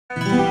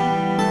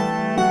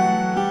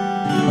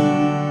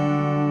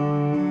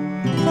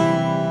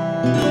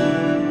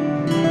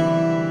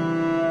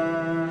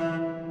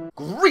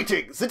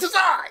Greetings, it is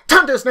I,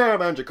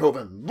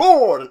 Dracovin,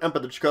 Lord and Emperor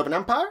of the Dracovin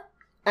Empire,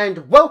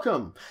 and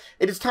welcome!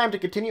 It is time to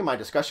continue my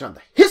discussion on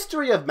the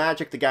history of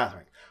Magic the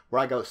Gathering,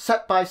 where I go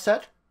set by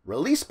set,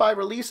 release by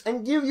release,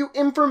 and give you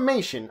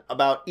information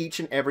about each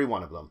and every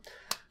one of them.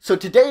 So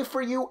today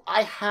for you,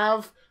 I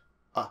have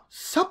a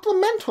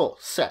supplemental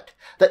set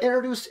that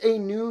introduced a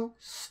new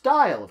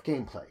style of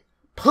gameplay,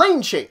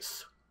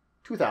 Planechase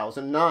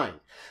 2009.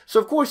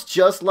 So of course,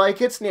 just like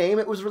its name,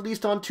 it was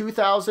released on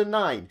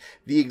 2009,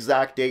 the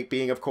exact date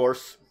being, of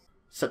course,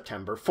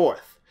 September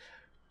 4th.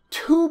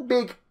 Two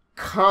big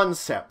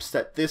concepts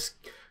that this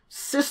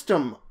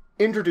system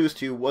introduced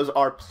to was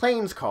our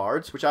planes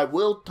cards, which I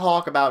will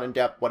talk about in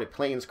depth what a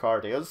planes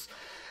card is,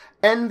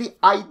 and the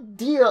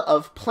idea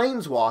of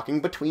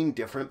planeswalking between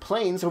different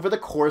planes over the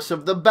course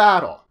of the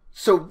battle.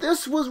 So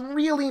this was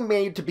really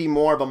made to be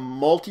more of a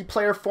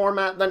multiplayer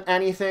format than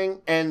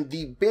anything, and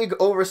the big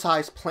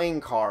oversized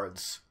plane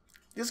cards,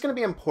 this is going to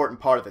be an important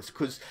part of this,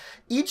 because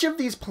each of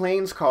these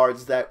planes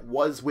cards that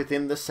was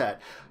within the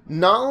set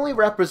not only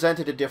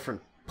represented a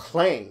different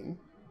plane,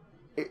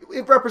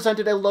 it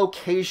represented a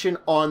location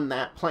on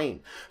that plane.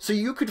 So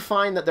you could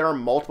find that there are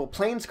multiple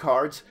planes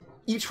cards,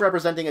 each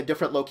representing a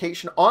different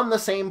location on the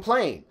same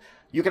plane.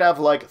 You could have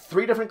like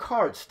 3 different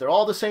cards, they're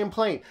all the same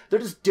plane, they're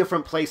just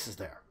different places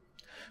there.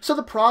 So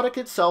the product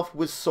itself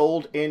was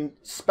sold in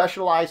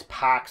specialized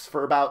packs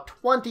for about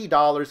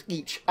 $20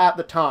 each at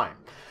the time.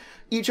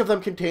 Each of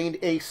them contained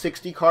a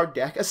 60-card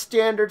deck, a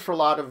standard for a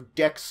lot of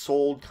decks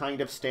sold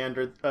kind of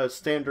standard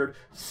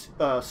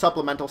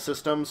supplemental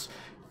systems,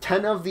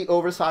 10 of the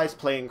oversized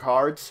playing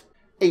cards,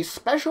 a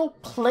special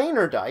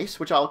planar dice,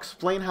 which I'll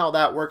explain how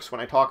that works when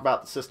I talk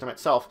about the system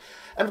itself,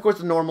 and of course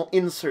the normal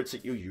inserts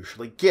that you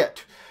usually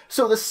get.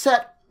 So the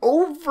set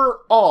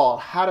overall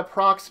had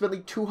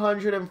approximately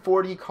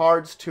 240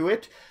 cards to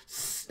it,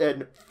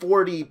 and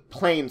 40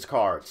 planes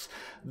cards.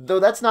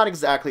 Though that's not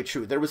exactly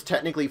true. There was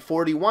technically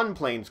 41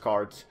 planes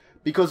cards,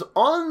 because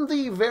on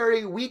the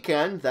very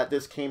weekend that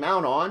this came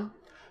out on,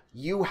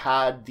 you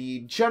had the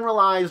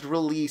generalized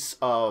release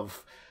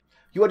of...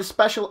 You had a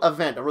special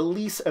event, a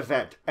release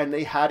event, and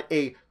they had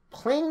a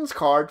planes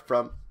card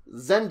from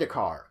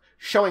Zendikar,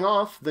 showing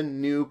off the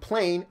new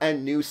plane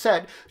and new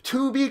set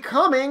to be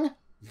coming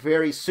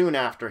very soon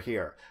after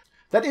here.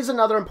 That is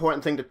another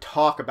important thing to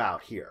talk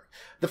about here.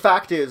 The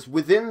fact is,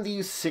 within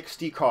these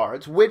 60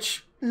 cards,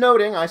 which,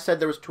 noting, I said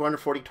there was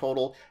 240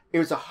 total, it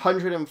was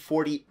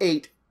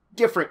 148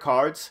 different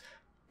cards,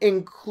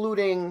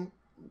 including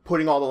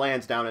putting all the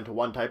lands down into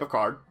one type of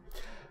card.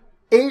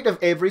 8 of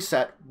every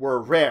set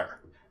were rare,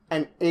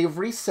 and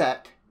every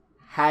set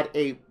had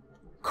a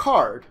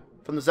card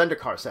from the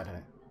Zendikar set in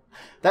it.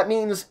 That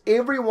means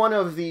every one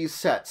of these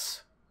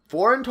sets,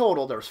 4 in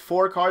total, there's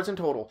 4 cards in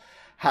total,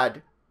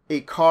 had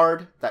a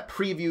card that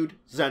previewed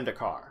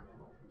Zendikar.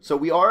 So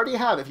we already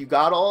have, if you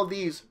got all of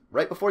these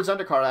right before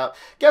Zendikar out,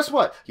 guess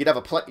what? You'd have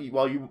a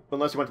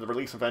unless you went to the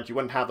release event, you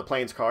wouldn't have the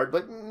Planes card,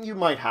 but you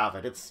might have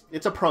it.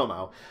 It's a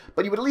promo.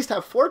 But you would at least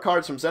have 4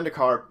 cards from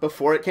Zendikar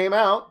before it came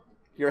out.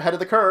 You're ahead of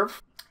the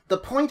curve. The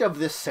point of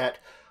this set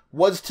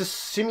was to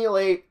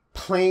simulate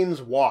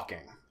planes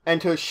walking,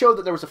 and to show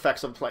that there was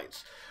effects of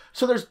planes.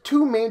 So there's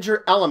 2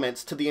 major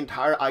elements to the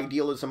entire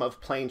idealism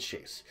of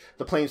Planechase: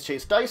 the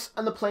Planechase dice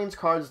and the planes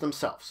cards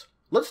themselves.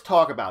 Let's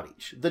talk about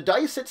each. The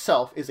dice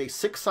itself is a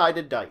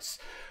 6-sided dice.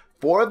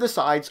 4 of the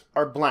sides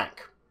are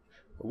blank.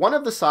 One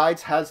of the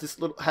sides has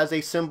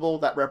a symbol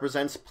that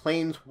represents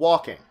planes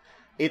walking.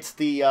 It's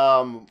the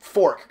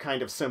fork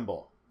kind of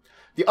symbol.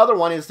 The other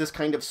one is this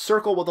kind of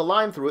circle with a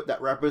line through it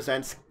that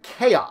represents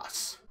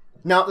chaos.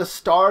 Now, at the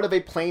start of a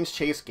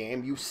Planechase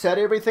game, you set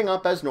everything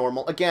up as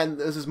normal. Again,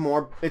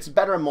 it's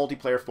better in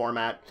multiplayer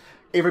format.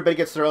 Everybody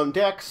gets their own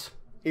decks.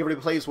 Everybody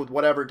plays with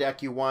whatever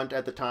deck you want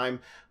at the time.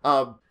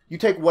 You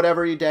take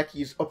whatever your deck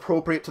is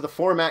appropriate to the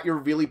format you're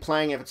really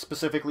playing, if it's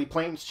specifically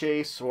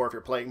Planechase, or if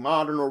you're playing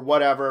Modern or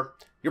whatever.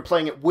 You're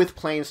playing it with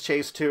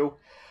Planechase too.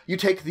 You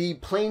take the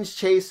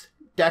Planechase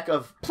deck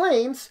of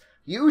planes,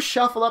 you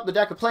shuffle up the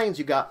deck of planes.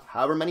 You got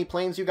however many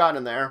planes you got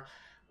in there.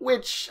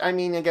 Which, I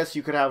mean, I guess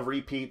you could have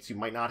repeats, you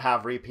might not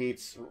have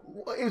repeats.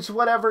 It's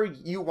whatever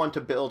you want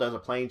to build as a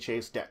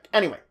Planechase deck.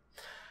 Anyway,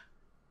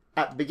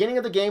 at the beginning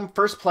of the game,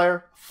 first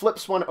player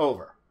flips one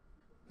over.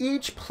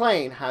 Each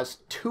plane has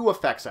 2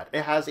 effects at it.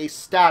 It has a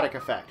static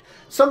effect,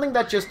 something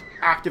that just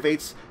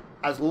activates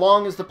as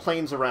long as the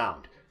plane's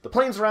around. The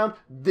plane's around,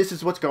 this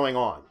is what's going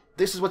on.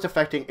 This is what's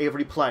affecting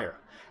every player.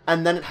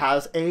 And then it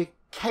has a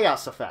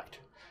chaos effect.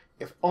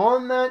 If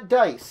on that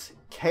dice,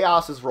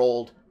 chaos is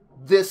rolled,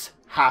 this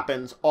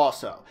happens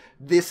also.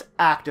 This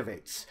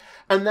activates.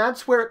 And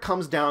that's where it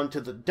comes down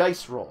to the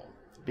dice roll.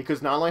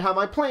 Because not only have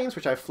my planes,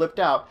 which I flipped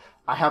out,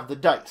 I have the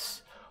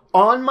dice.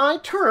 On my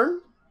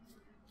turn,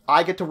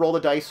 I get to roll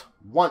the dice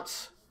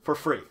once for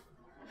free.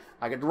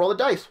 I get to roll the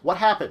dice. What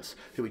happens?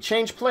 Do we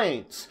change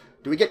planes?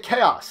 Do we get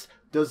chaos?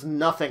 Does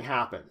nothing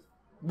happen?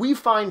 We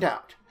find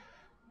out.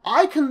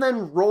 I can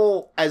then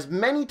roll as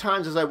many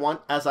times as I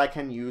want as I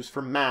can use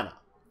for mana.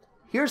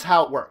 Here's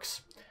how it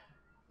works.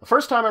 The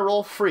first time I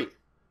roll, free.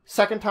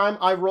 Second time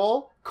I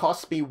roll,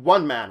 costs me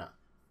 1 mana.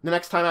 The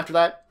next time after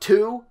that,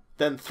 2,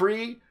 then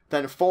 3,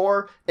 then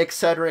 4,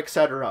 etc.,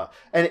 etc.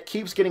 And it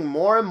keeps getting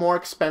more and more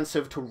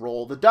expensive to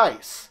roll the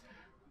dice.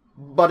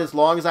 But as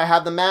long as I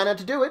have the mana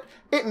to do it,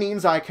 it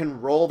means I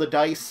can roll the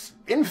dice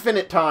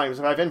infinite times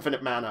if I have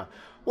infinite mana.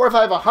 Or if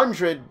I have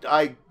 100,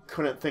 I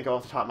couldn't think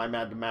off the top of my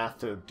head math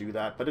to do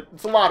that, but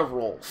it's a lot of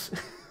rolls.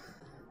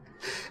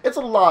 It's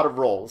a lot of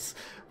rolls.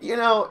 You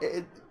know,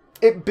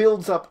 it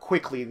builds up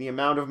quickly, the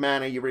amount of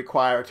mana you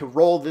require to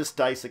roll this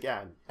dice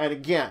again and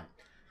again.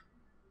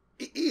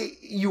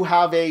 You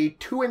have a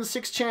 2 in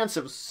 6 chance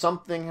of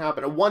something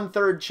happening, a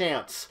 1/3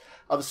 chance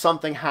of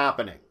something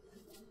happening.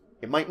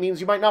 It might mean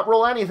you might not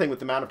roll anything with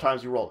the amount of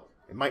times you roll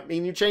it. It might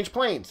mean you change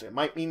planes. It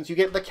might mean you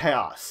get the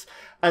chaos.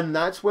 And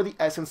that's where the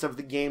essence of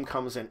the game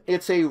comes in.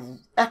 It's a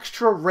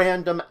extra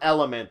random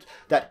element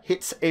that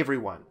hits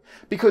everyone.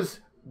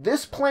 Because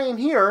this plane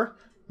here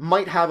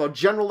might have a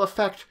general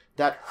effect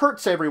that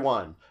hurts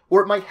everyone,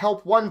 or it might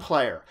help one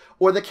player,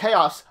 or the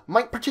chaos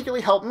might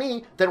particularly help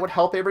me than would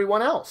help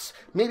everyone else.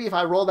 Maybe if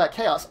I roll that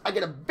chaos, I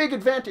get a big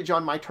advantage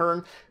on my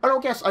turn, and oh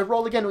guess I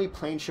roll again and we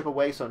plane ship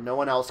away so no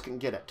one else can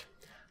get it.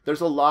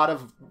 There's a lot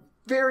of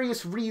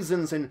various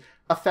reasons and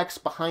effects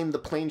behind the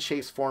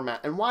Planechase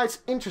format, and why it's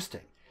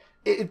interesting.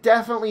 It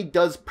definitely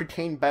does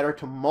pertain better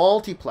to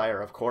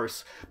multiplayer, of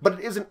course, but it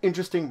is an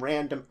interesting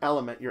random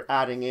element you're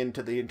adding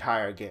into the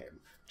entire game.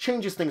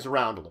 Changes things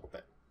around a little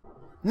bit.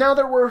 Now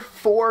there were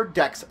 4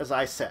 decks, as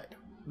I said.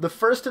 The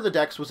first of the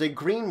decks was a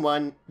green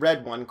one,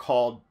 red one,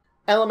 called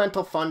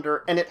Elemental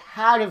Thunder, and it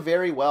had a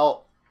very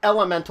well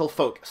elemental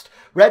focused.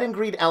 Red and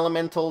green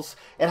elementals,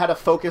 it had a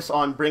focus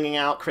on bringing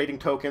out, creating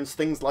tokens,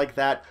 things like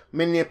that,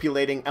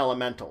 manipulating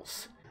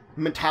elementals.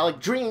 Metallic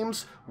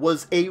Dreams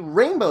was a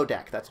rainbow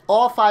deck. That's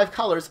all 5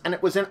 colors, and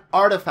it was an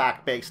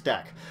artifact-based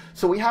deck.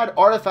 So we had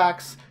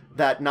artifacts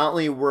that not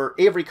only were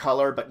every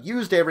color, but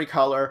used every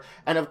color,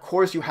 and of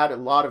course you had a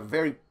lot of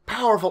very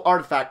powerful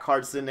artifact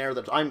cards in there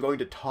that I'm going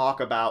to talk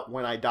about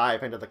when I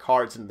dive into the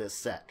cards in this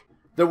set.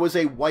 There was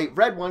a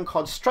white-red one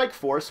called Strike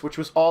Force, which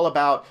was all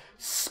about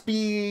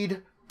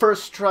speed,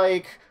 first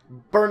strike,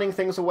 burning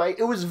things away.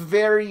 It was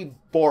very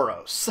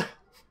Boros.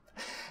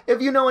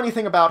 If you know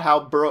anything about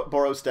how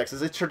Boros decks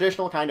is, a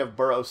traditional kind of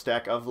Boros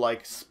deck of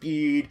like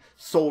speed,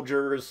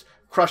 soldiers,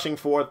 crushing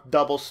forth,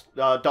 double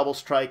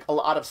strike, a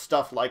lot of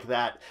stuff like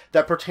that,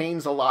 that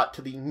pertains a lot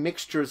to the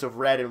mixtures of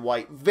red and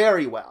white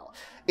very well.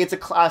 It's a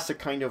classic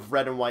kind of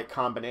red and white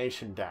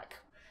combination deck.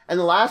 And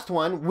the last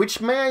one,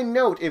 which may I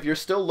note if you're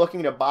still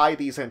looking to buy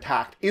these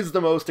intact, is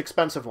the most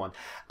expensive one.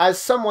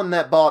 As someone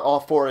that bought all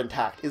 4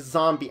 intact, is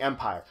Dracovin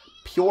Empire.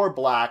 Pure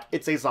black,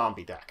 it's a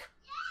zombie deck.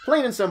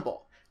 Plain and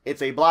simple.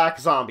 It's a black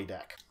zombie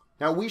deck.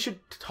 Now we should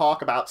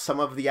talk about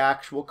some of the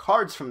actual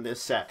cards from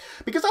this set,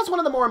 because that's one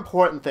of the more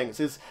important things,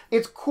 is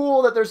it's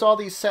cool that there's all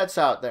these sets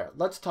out there.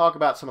 Let's talk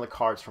about some of the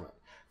cards from it.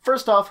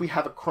 First off, we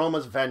have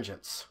Chroma's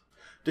Vengeance.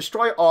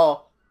 Destroy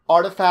all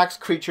artifacts,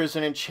 creatures,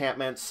 and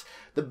enchantments.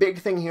 The big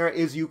thing here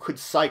is you could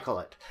cycle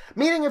it.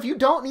 Meaning if you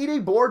don't need a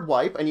board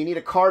wipe and you need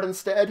a card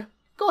instead,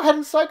 go ahead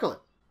and cycle it.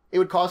 It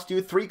would cost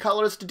you 3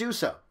 colors to do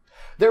so.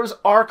 There's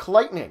Arc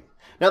Lightning.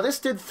 Now this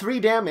did 3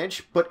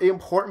 damage, but the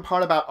important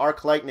part about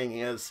Arc Lightning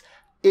is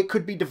it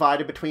could be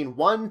divided between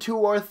 1, 2,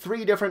 or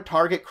 3 different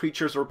target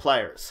creatures or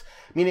players.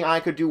 Meaning I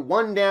could do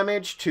 1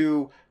 damage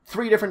to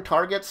 3 different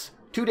targets,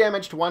 2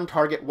 damage to one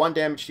target, 1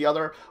 damage to the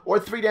other, or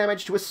 3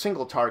 damage to a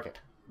single target.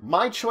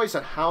 My choice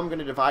on how I'm going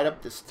to divide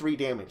up this 3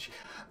 damage.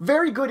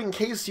 Very good in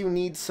case you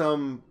need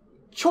some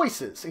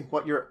choices in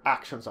what your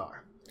actions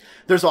are.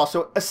 There's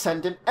also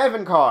Ascendant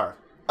Evencar.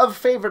 A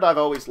favorite I've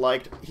always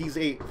liked. He's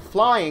a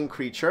flying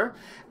creature,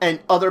 and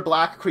other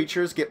black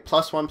creatures get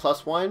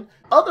 +1/+1.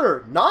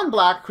 Other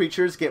non-black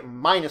creatures get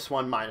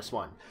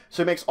 -1/-1.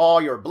 So it makes all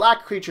your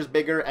black creatures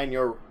bigger and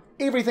your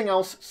everything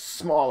else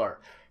smaller.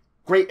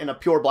 Great in a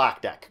pure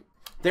black deck.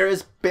 There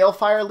is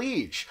Balefire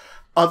Liege.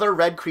 Other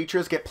red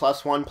creatures get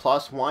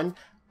 +1/+1.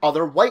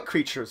 Other white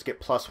creatures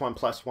get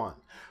 +1/+1.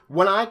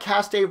 When I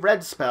cast a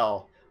red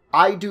spell,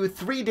 I do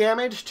 3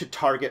 damage to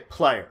target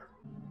player.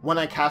 When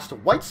I cast a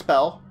white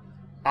spell,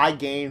 I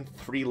gain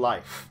 3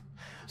 life.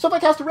 So if I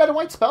cast a red and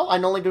white spell, I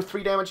not only do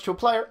 3 damage to a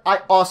player,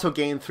 I also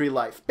gain 3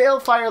 life.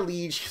 Balefire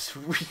Liege is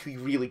really,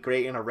 really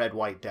great in a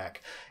red-white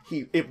deck.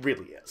 It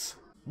really is.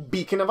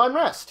 Beacon of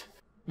Unrest.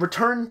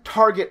 Return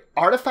target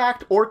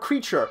artifact or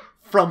creature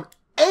from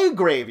a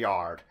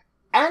graveyard,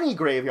 any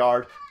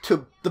graveyard,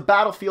 to the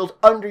battlefield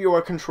under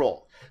your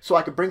control. So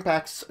I could bring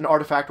back an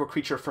artifact or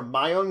creature from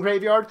my own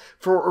graveyard,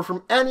 or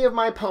from any of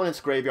my opponent's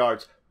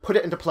graveyards, put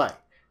it into play.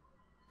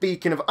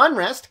 Beacon of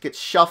Unrest gets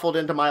shuffled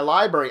into my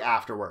library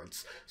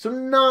afterwards. So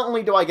not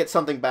only do I get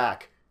something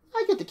back,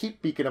 I get to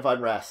keep Beacon of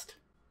Unrest.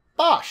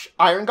 Bosch,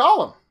 Iron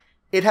Golem.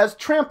 It has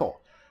Trample.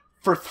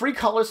 For 3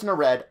 colors and a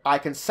red, I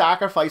can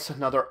sacrifice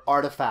another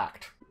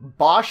artifact.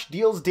 Bosch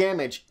deals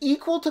damage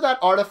equal to that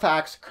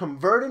artifact's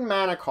converted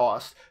mana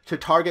cost to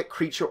target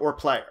creature or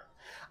player.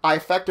 I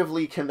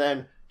effectively can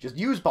then just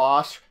use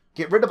Boss,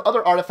 get rid of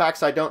other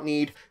artifacts I don't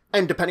need,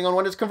 and depending on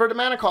what its converted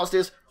mana cost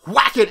is,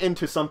 whack it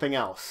into something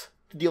else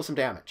to deal some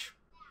damage.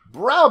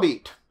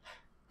 Browbeat.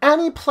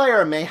 Any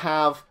player may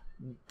have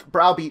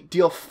Browbeat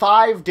deal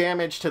 5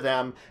 damage to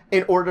them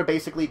in order to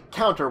basically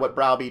counter what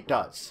Browbeat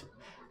does.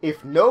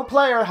 If no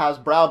player has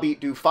Browbeat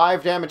do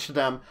 5 damage to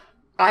them,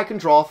 I can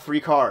draw 3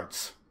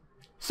 cards.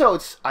 So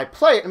I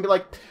play it and be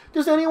like,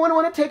 does anyone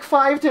want to take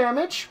 5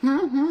 damage?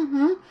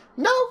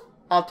 No,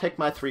 I'll take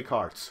my 3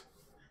 cards.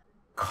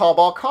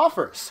 Cobalt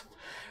Coffers.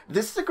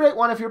 This is a great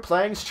one if you're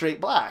playing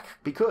straight black,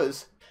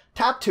 because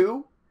tap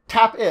 2,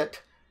 tap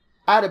it,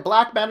 add a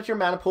black mana to your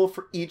mana pool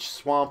for each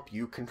swamp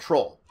you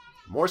control.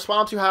 The more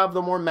swamps you have,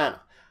 the more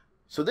mana.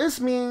 So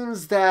this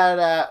means that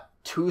at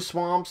 2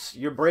 swamps,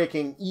 you're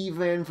breaking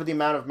even for the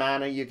amount of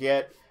mana you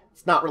get.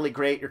 It's not really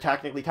great. You're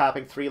technically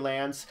tapping 3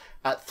 lands.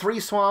 At 3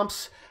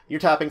 swamps, you're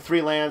tapping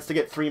 3 lands to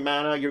get 3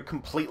 mana. You're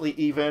completely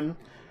even.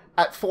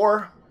 At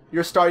 4,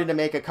 you're starting to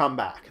make a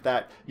comeback,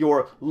 that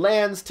your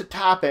lands to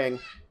tapping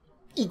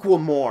equal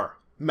more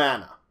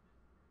mana.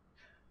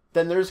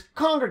 Then there's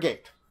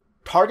Congregate.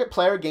 Target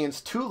player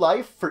gains 2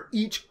 life for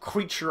each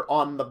creature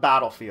on the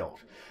battlefield.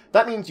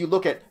 That means you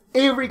look at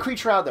every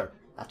creature out there.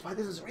 That's why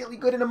this is really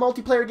good in a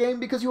multiplayer game,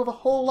 because you have a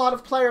whole lot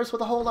of players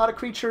with a whole lot of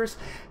creatures,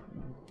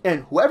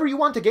 and whoever you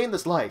want to gain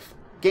this life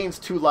gains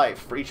 2 life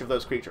for each of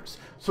those creatures.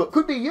 So it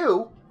could be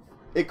you,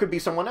 it could be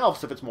someone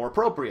else if it's more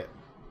appropriate.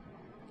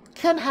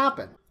 Can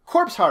happen.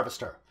 Corpse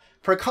Harvester.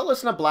 For a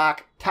colorless and a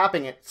black,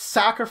 tapping it,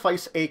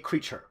 sacrifice a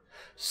creature.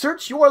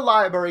 Search your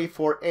library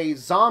for a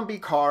zombie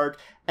card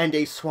and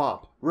a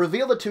swamp.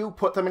 Reveal the 2,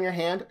 put them in your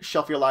hand,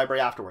 shelf your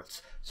library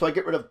afterwards. So I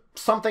get rid of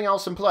something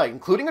else in play,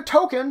 including a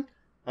token,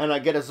 and I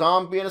get a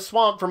zombie and a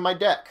swamp from my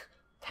deck.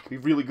 That could be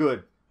really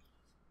good.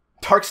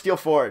 Darksteel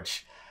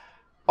Forge.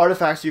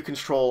 Artifacts you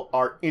control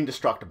are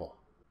indestructible.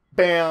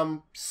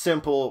 Bam,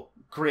 simple,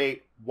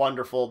 great,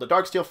 wonderful. The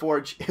Darksteel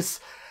Forge is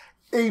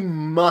a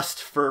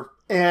must for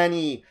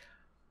any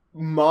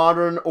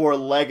modern or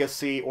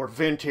legacy or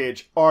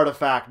vintage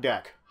artifact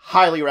deck.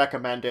 Highly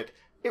recommend it.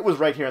 It was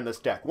right here in this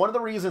deck. One of the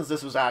reasons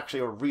this was actually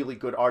a really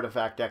good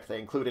artifact deck they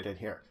included in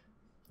here.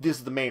 This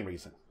is the main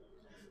reason.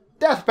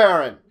 Death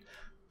Baron.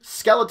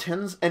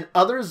 Skeletons and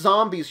other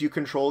zombies you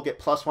control get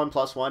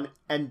 +1/+1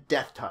 and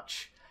Death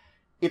Touch.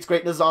 It's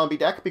great in a zombie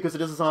deck because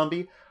it is a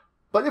zombie,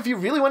 but if you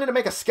really wanted to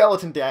make a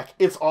skeleton deck,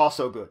 it's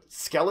also good.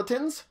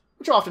 Skeletons,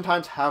 which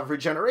oftentimes have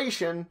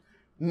regeneration,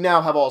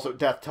 now have also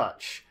Death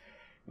Touch.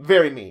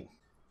 Very mean.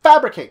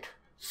 Fabricate.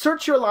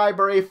 Search your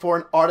library for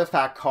an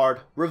artifact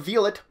card,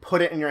 reveal it,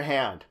 put it in your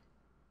hand.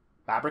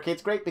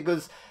 Fabricate's great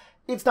because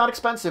it's not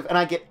expensive and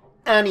I get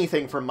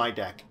anything from my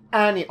deck.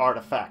 Any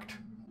artifact.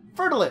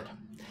 Fertilid.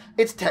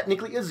 It's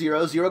technically a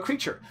 0/0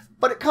 creature,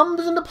 but it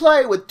comes into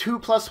play with 2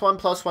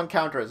 +1/+1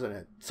 counters in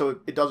it, so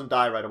it doesn't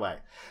die right away.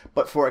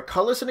 But for a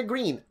colorless and a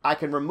green, I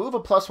can remove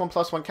a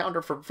 +1/+1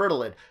 counter from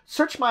Fertilid,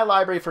 search my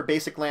library for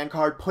basic land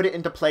card, put it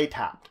into play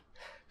tapped.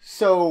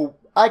 So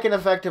I can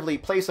effectively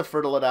place a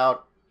Fertilid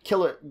out,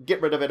 kill it,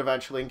 get rid of it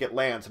eventually, and get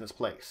lands in its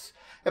place.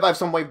 If I have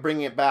some way of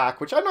bringing it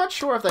back, which I'm not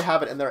sure if they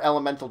have it in their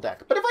elemental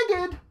deck, but if I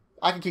did,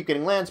 I can keep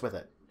getting lands with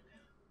it.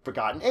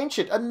 Forgotten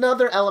Ancient,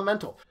 another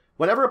elemental.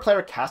 Whenever a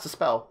player casts a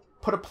spell,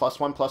 put a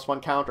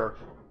 +1/+1 counter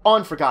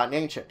on Forgotten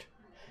Ancient.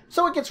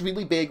 So it gets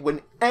really big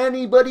when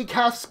anybody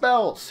casts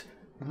spells.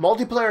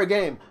 Multiplayer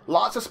game,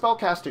 lots of spell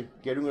casting,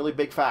 getting really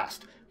big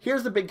fast.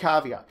 Here's the big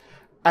caveat.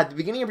 At the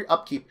beginning of your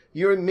upkeep,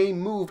 you may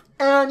move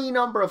any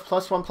number of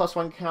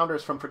 +1/+1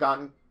 counters from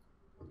Forgotten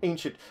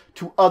Ancient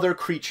to other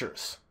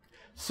creatures.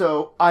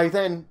 So I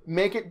then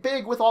make it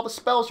big with all the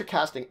spells you're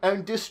casting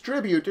and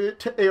distribute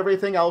it to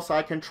everything else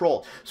I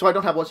control. So I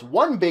don't have what's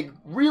one big,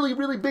 really,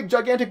 really big,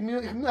 gigantic,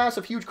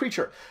 massive, huge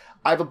creature.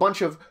 I have a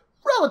bunch of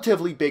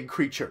relatively big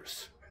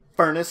creatures.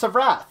 Furnace of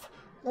Wrath.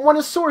 When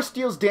a source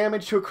deals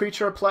damage to a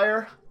creature or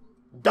player,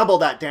 double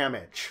that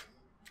damage.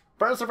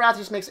 Furnace of Wrath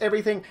just makes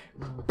everything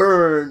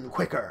burn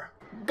quicker.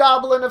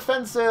 Goblin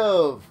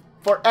Offensive.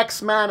 For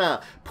X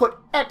mana, put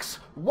X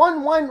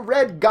 1/1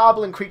 red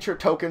goblin creature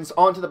tokens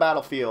onto the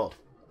battlefield.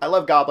 I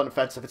love Goblin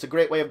Offensive. It's a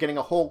great way of getting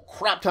a whole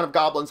crap ton of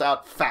goblins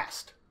out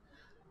fast.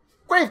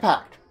 Grave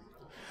Pact.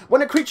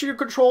 When a creature you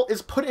control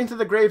is put into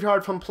the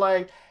graveyard from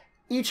play,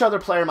 each other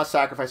player must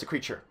sacrifice a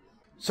creature.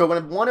 So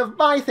when one of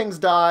my things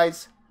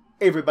dies,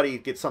 everybody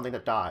gets something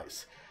that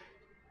dies.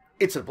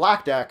 It's a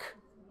black deck.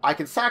 I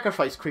can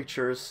sacrifice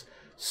creatures,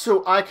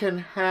 so I can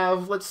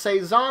have, let's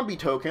say, zombie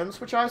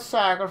tokens, which I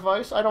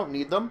sacrifice. I don't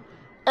need them.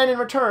 And in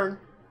return,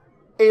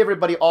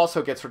 everybody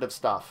also gets rid of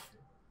stuff.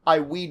 I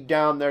weed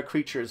down their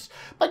creatures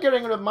by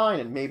getting rid of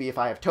mine, and maybe if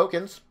I have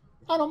tokens,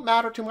 I don't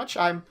matter too much.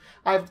 I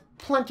have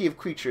plenty of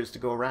creatures to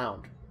go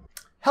around.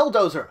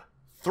 Helldozer.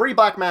 3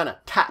 black mana.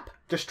 Tap.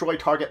 Destroy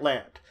target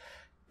land.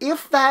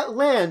 If that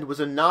land was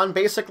a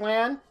non-basic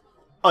land,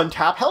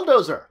 untap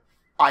Helldozer.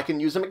 I can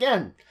use him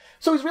again.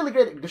 So he's really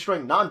great at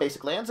destroying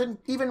non-basic lands and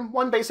even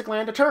 1 basic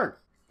land a turn.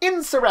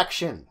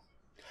 Insurrection.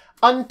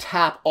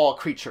 Untap all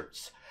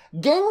creatures.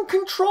 Gain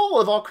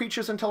control of all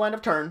creatures until end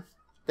of turn.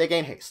 They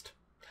gain haste.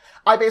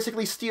 I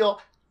basically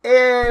steal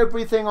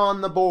everything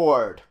on the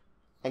board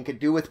and can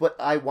do with what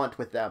I want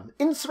with them.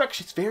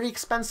 Insurrection's very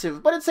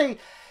expensive, but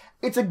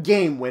it's a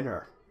game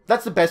winner.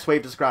 That's the best way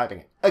of describing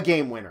it. A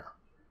game winner.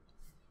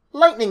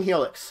 Lightning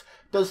Helix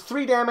does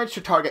 3 damage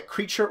to target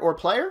creature or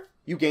player.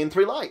 You gain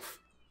 3 life.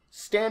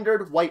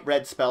 Standard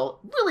white-red spell,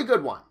 really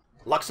good one.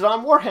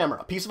 Luxodon Warhammer,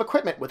 a piece of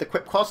equipment with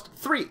equip cost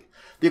 3.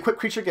 The equipped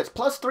creature gets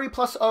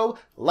 +3/+0,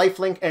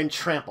 lifelink, and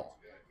trample.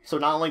 So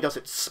not only does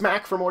it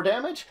smack for more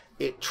damage,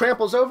 it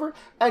tramples over,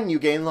 and you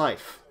gain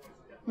life.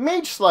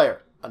 Mage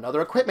Slayer,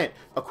 another equipment,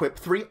 equip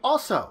 3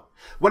 also.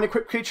 When a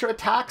equipped creature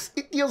attacks,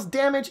 it deals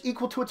damage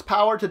equal to its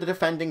power to the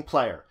defending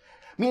player.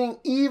 Meaning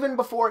even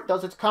before it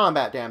does its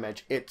combat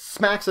damage, it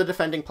smacks the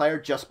defending player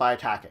just by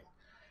attacking.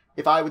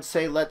 If I would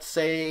say, let's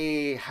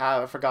say,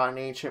 have a Forgotten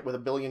Ancient with a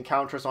billion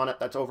counters on it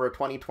that's over a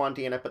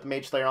 20/20, and I put the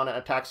Mage Slayer on it and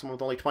attack someone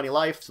with only 20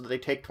 life so that they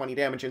take 20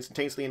 damage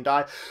instantaneously and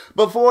die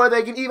before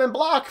they can even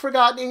block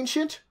Forgotten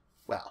Ancient,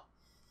 well,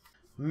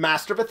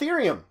 Master of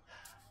Ethereum.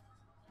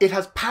 It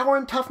has power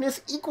and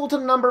toughness equal to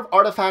the number of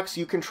artifacts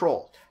you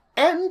control,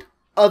 and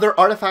other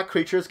artifact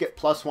creatures get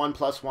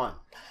 +1/+1.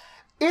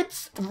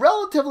 It's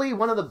relatively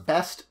one of the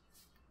best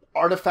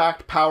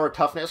artifact power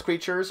toughness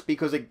creatures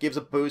because it gives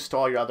a boost to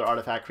all your other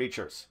artifact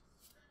creatures.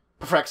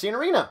 Phyrexian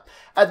Arena.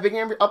 At the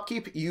beginning of your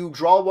upkeep, you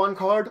draw 1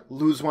 card,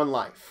 lose 1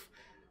 life.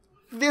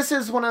 This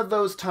is one of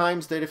those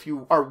times that if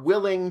you are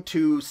willing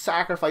to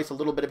sacrifice a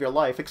little bit of your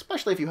life,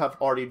 especially if you have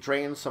already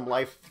drained some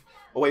life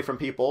away from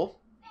people,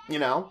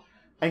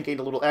 and gained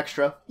a little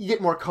extra, you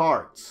get more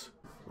cards.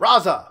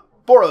 Raza,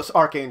 Boros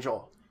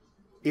Archangel.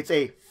 It's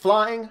a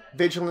flying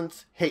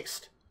vigilance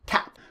haste.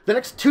 Tap. The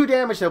next 2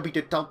 damage that will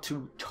be dealt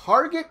to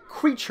target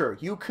creature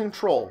you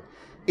control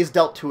is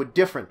dealt to a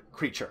different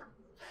creature.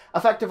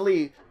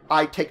 Effectively,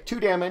 I take 2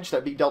 damage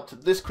that be dealt to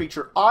this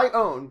creature I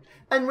own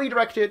and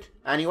redirect it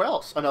anywhere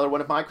else. Another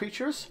one of my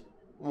creatures.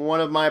 One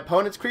of my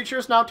opponent's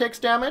creatures now takes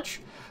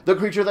damage. The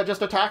creature that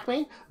just attacked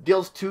me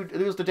deals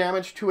the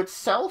damage to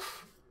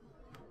itself.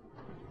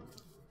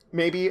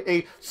 Maybe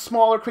a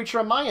smaller creature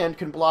on my end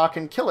can block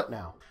and kill it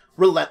now.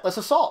 Relentless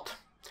Assault.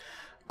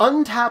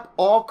 Untap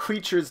all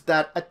creatures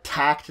that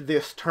attacked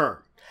this turn.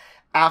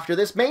 After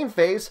this main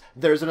phase,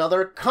 there's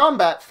another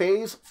combat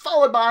phase,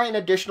 followed by an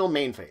additional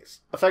main phase.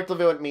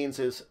 Effectively what it means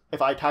is,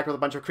 if I attack with a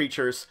bunch of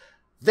creatures,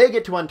 they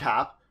get to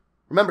untap.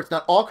 Remember, it's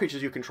not all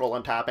creatures you control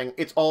untapping,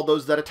 it's all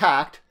those that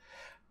attacked.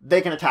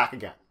 They can attack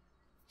again.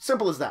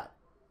 Simple as that.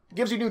 It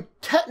gives you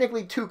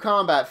technically 2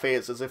 combat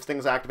phases if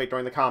things activate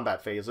during the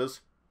combat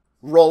phases.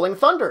 Rolling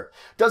Thunder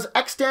does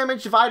X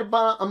damage divided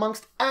by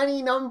amongst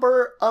any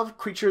number of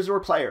creatures or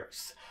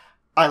players.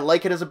 I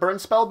like it as a burn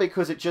spell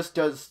because it just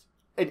does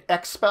an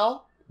X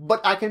spell,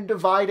 but I can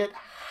divide it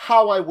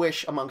how I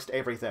wish amongst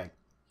everything.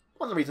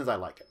 One of the reasons I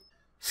like it.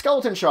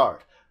 Skeleton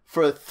Shard.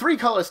 For a 3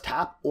 colors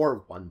tap,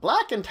 or 1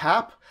 black and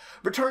tap,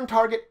 return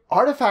target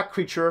artifact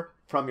creature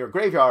from your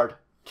graveyard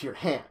to your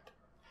hand.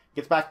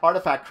 Gets back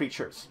artifact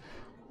creatures.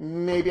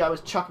 Maybe I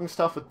was chucking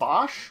stuff with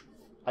Bosch.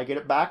 I get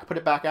it back, put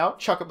it back out,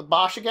 chuck it with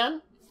Bosch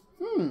again.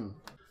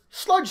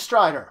 Sludge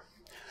Strider.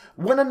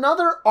 When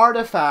another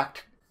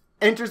artifact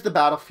enters the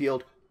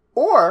battlefield,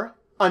 or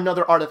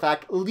another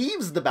artifact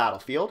leaves the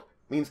battlefield,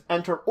 means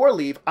enter or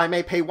leave, I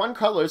may pay 1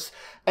 colors,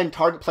 and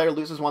target player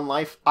loses 1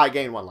 life, I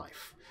gain 1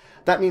 life.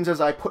 That means as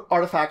I put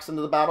artifacts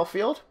into the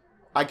battlefield,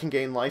 I can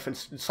gain life and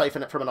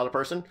siphon it from another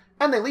person,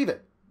 and they leave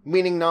it.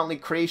 Meaning not only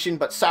creation,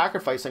 but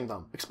sacrificing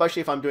them,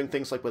 especially if I'm doing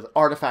things like with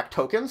artifact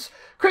tokens.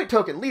 Create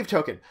token, leave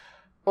token.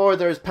 Or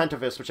there's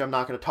Pentavis, which I'm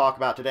not going to talk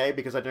about today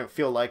because I didn't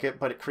feel like it,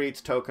 but it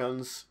creates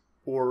tokens,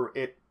 or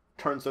it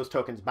turns those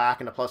tokens back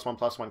into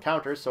 +1/+1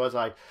 counters, so as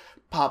I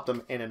pop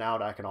them in and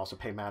out, I can also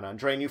pay mana and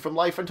drain you from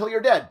life until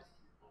you're dead.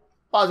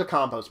 Lots of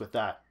combos with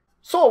that.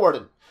 Soul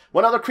Warden.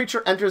 When other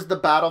creature enters the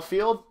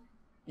battlefield,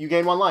 you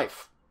gain 1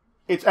 life.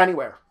 It's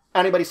anywhere.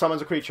 Anybody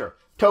summons a creature.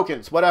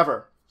 Tokens,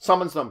 whatever.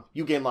 Summons them,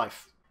 you gain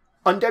life.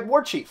 Undead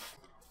Warchief.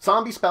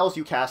 Zombie spells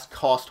you cast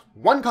cost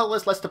 1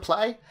 colorless less to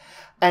play,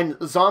 and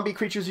zombie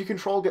creatures you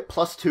control get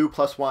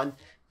 +2/+1,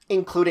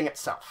 including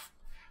itself.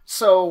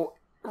 So,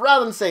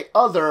 rather than say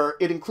other,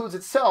 it includes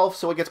itself,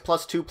 so it gets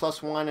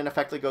 +2/+1 and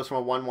effectively goes from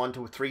a 1/1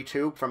 to a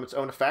 3/2 from its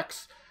own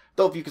effects.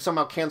 Though if you could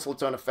somehow cancel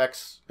its own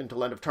effects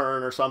until end of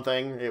turn or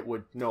something, it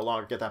would no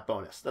longer get that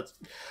bonus. That's,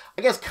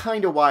 I guess,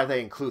 kind of why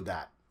they include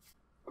that.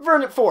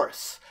 Verdant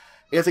Force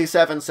is a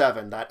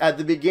 7/7 that at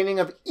the beginning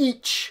of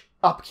each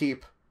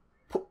upkeep,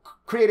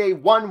 create a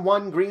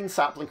 1/1 green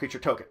sapling creature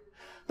token.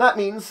 That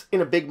means,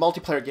 in a big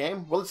multiplayer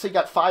game, well, let's say you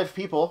got 5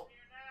 people.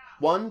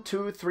 1,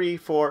 2, 3,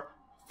 4,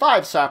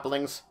 5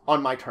 saplings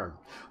on my turn.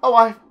 Oh,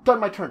 I've done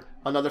my turn.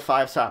 Another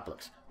 5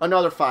 saplings.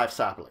 Another 5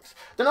 saplings.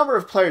 The number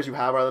of players you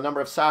have are the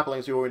number of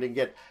saplings you're going to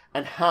get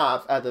and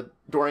have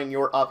during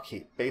your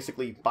upkeep.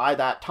 Basically, by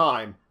that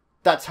time,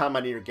 that's how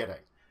many you're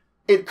getting.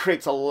 It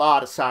creates a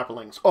lot of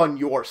saplings on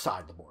your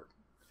side of the board.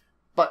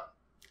 But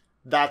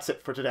that's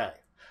it for today.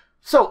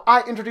 So,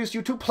 I introduced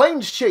you to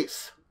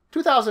Planechase,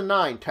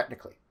 2009,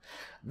 technically.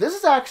 This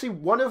is actually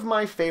one of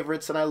my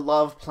favorites, and I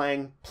love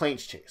playing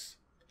Planechase.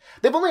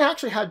 They've only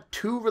actually had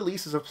 2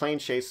 releases of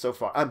Planechase so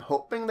far. I'm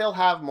hoping they'll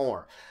have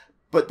more.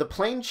 But the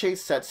Planechase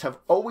sets have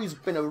always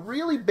been a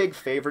really big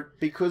favorite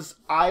because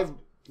I've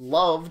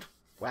loved,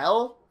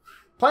 well,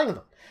 playing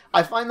them.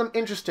 I find them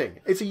interesting.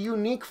 It's a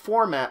unique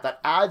format that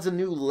adds a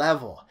new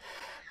level.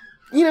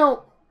 You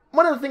know,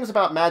 one of the things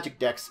about Magic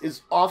decks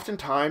is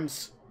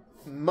oftentimes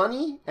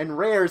money and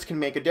rares can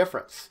make a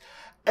difference.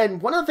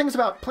 And one of the things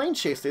about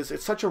Planechase is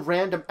it's such a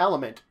random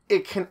element,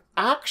 it can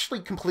actually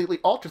completely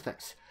alter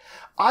things.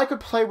 I could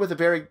play with a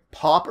very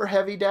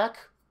pauper-heavy deck,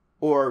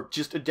 or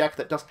just a deck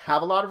that doesn't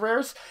have a lot of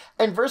rares,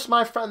 and versus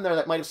my friend there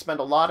that might have spent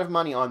a lot of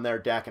money on their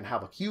deck and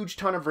have a huge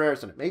ton of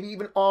rares in it, maybe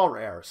even all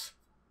rares.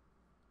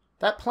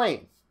 That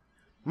plane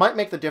might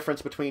make the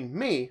difference between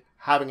me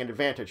having an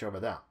advantage over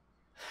them.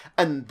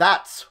 And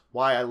that's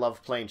why I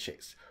love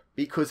Planechase,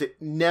 because it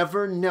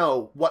never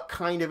know what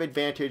kind of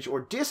advantage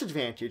or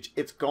disadvantage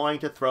it's going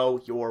to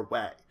throw your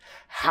way,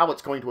 how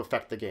it's going to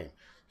affect the game.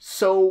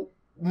 So,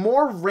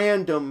 more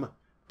random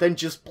than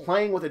just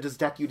playing with a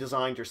deck you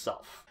designed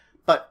yourself.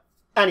 But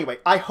anyway,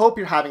 I hope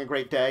you're having a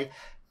great day.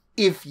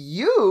 If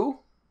you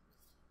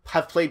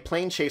have played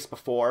Planechase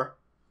before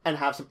and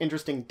have some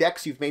interesting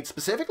decks you've made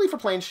specifically for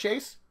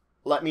Planechase,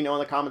 let me know in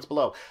the comments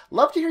below.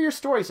 Love to hear your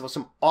stories about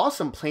some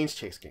awesome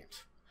Planechase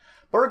games.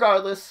 But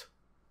regardless,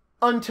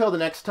 until the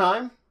next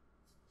time,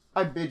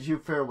 I bid you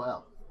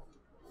farewell.